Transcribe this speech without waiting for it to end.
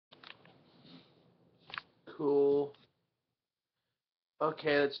Cool.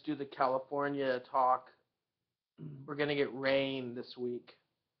 Okay, let's do the California talk. We're going to get rain this week.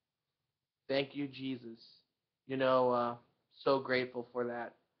 Thank you, Jesus. You know, so grateful for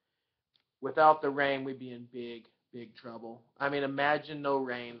that. Without the rain, we'd be in big, big trouble. I mean, imagine no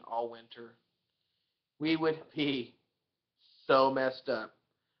rain all winter. We would be so messed up.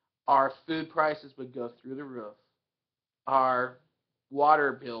 Our food prices would go through the roof. Our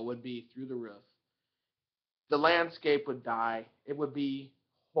water bill would be through the roof. The landscape would die. It would be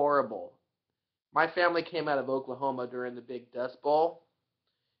horrible. My family came out of Oklahoma during the big Dust Bowl,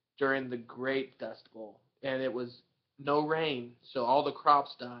 during the Great Dust Bowl, and it was no rain, so all the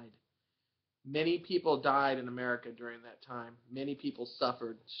crops died. Many people died in America during that time. Many people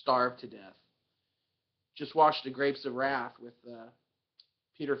suffered, starved to death. Just watch The Grapes of Wrath with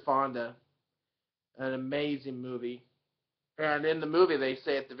Peter Fonda, an amazing movie. And in the movie, they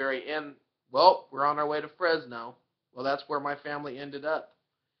say at the very end, well, we're on our way to Fresno. Well, that's where my family ended up,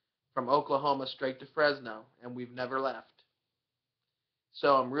 from Oklahoma straight to Fresno, and we've never left.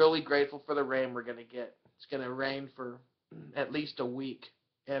 So I'm really grateful for the rain we're going to get. It's going to rain for at least a week,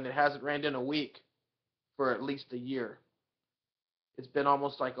 and it hasn't rained in a week for at least a year. It's been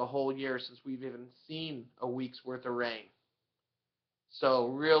almost like a whole year since we've even seen a week's worth of rain. So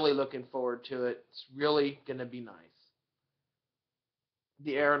really looking forward to it. It's really going to be nice.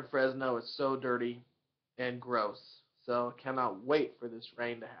 The air in Fresno is so dirty and gross, so I cannot wait for this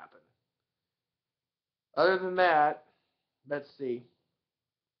rain to happen. Other than that, let's see.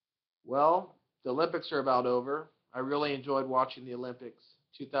 Well, the Olympics are about over. I really enjoyed watching the Olympics,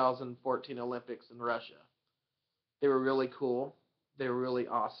 2014 Olympics in Russia. They were really cool. They were really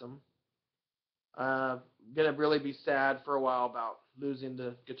awesome. Gonna really be sad for a while about losing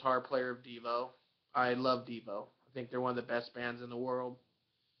the guitar player of Devo. I love Devo. I think they're one of the best bands in the world.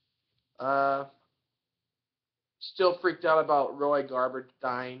 Uh, Still freaked out about Roy Garber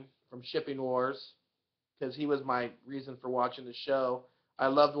dying from Shipping Wars because he was my reason for watching the show. I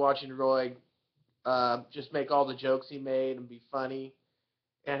loved watching Roy just make all the jokes he made and be funny.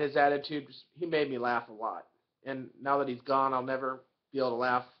 And his attitude, he made me laugh a lot. And now that he's gone, I'll never be able to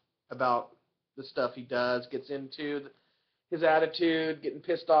laugh about the stuff he does, gets into, his attitude, getting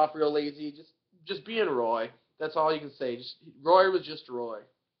pissed off real easy, just being Roy. That's all you can say. Roy was just Roy.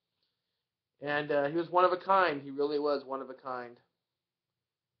 And he was one of a kind. He really was one of a kind.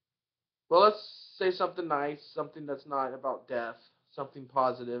 Well, let's say something nice, something that's not about death, something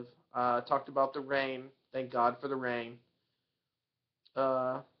positive. Talked about the rain. Thank God for the rain.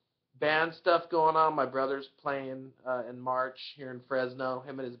 Uh, Band stuff going on. My brother's playing in March here in Fresno,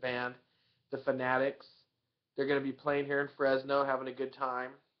 him and his band, the Fanatics. They're going to be playing here in Fresno, having a good time,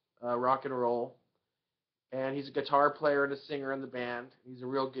 rock and roll. And he's a guitar player and a singer in the band. He's a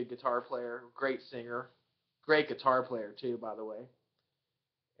real good guitar player, great singer, great guitar player too, by the way.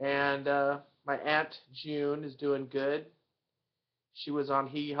 And my Aunt June is doing good. She was on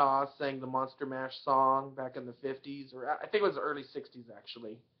Hee Haw, sang the Monster Mash song back in the 50s, or I think it was the early 60s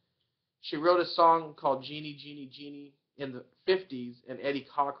actually. She wrote a song called Genie, Genie, Genie in the 50s, and Eddie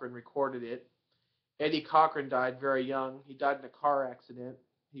Cochran recorded it. Eddie Cochran died very young. He died in a car accident.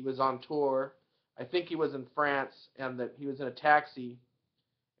 He was on tour. I think he was in France, and that he was in a taxi,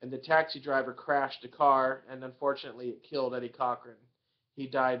 and the taxi driver crashed the car, and unfortunately it killed Eddie Cochran. He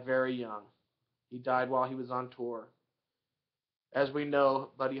died very young. He died while he was on tour. As we know,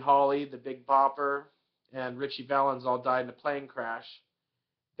 Buddy Holly, the Big Bopper, and Richie Valens all died in a plane crash.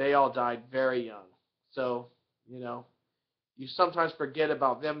 They all died very young. So, you sometimes forget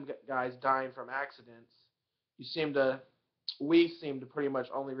about them guys dying from accidents. We seem to pretty much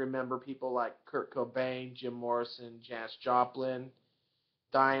only remember people like Kurt Cobain, Jim Morrison, Janis Joplin,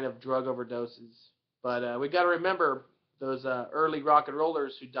 dying of drug overdoses. But we got to remember those early rock and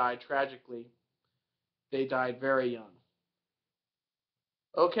rollers who died tragically. They died very young.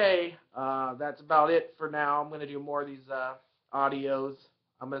 Okay, that's about it for now. I'm going to do more of these audios.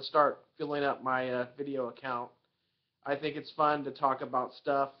 I'm going to start filling up my video account. I think it's fun to talk about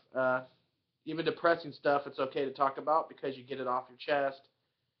stuff. Even depressing stuff, it's okay to talk about because you get it off your chest.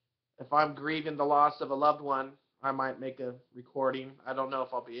 If I'm grieving the loss of a loved one, I might make a recording. I don't know if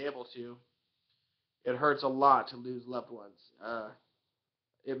I'll be able to. It hurts a lot to lose loved ones.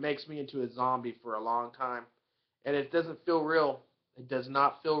 It makes me into a zombie for a long time. And it doesn't feel real. It does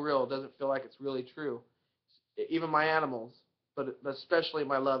not feel real. It doesn't feel like it's really true. Even my animals, but especially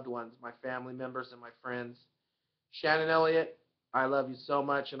my loved ones, my family members and my friends. Shannon Elliott, I love you so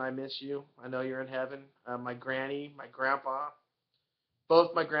much and I miss you. I know you're in heaven. My granny, my grandpa,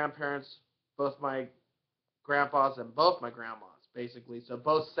 both my grandparents, both my grandpas and both my grandmas, basically. So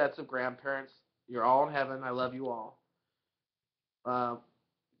both sets of grandparents, You're all in heaven. I love you all. Uh,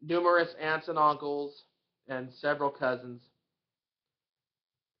 Numerous aunts and uncles and several cousins.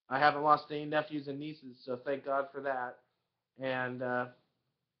 I haven't lost any nephews and nieces, so thank God for that. And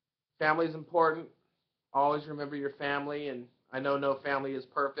family is important. Always remember your family. And I know no family is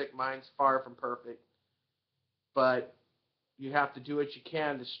perfect. Mine's far from perfect. But you have to do what you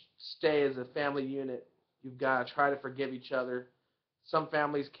can to stay as a family unit. You've got to try to forgive each other. Some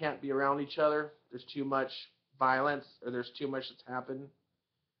families can't be around each other. There's too much violence or there's too much that's happened.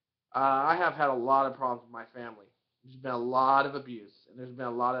 I have had a lot of problems with my family. There's been a lot of abuse, and there's been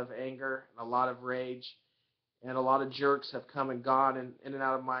a lot of anger and a lot of rage, and a lot of jerks have come and gone in and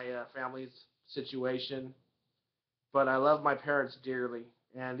out of my family's situation. But I love my parents dearly,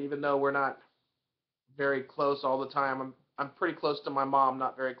 and even though we're not very close all the time, I'm pretty close to my mom,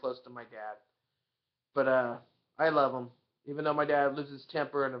 not very close to my dad. But I love him, even though my dad loses his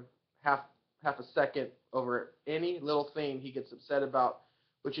temper in a half a second over any little thing he gets upset about,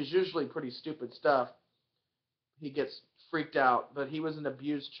 which is usually pretty stupid stuff. He gets freaked out, but he was an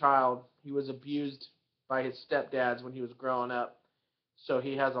abused child. He was abused by his stepdads when he was growing up, so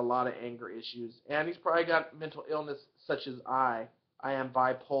he has a lot of anger issues. And he's probably got mental illness such as I. I am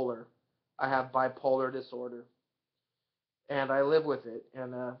bipolar. I have bipolar disorder, and I live with it.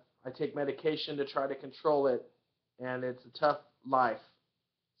 And I take medication to try to control it, and it's a tough life.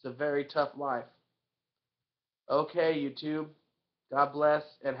 It's a very tough life. Okay, YouTube. God bless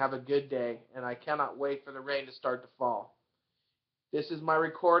and have a good day. And I cannot wait for the rain to start to fall. This is my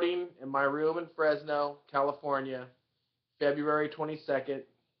recording in my room in Fresno, California, February 22nd,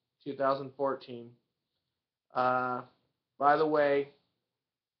 2014. By the way,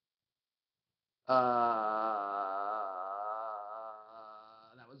 that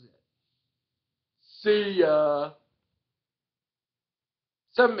was it. See ya.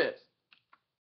 7 minutes.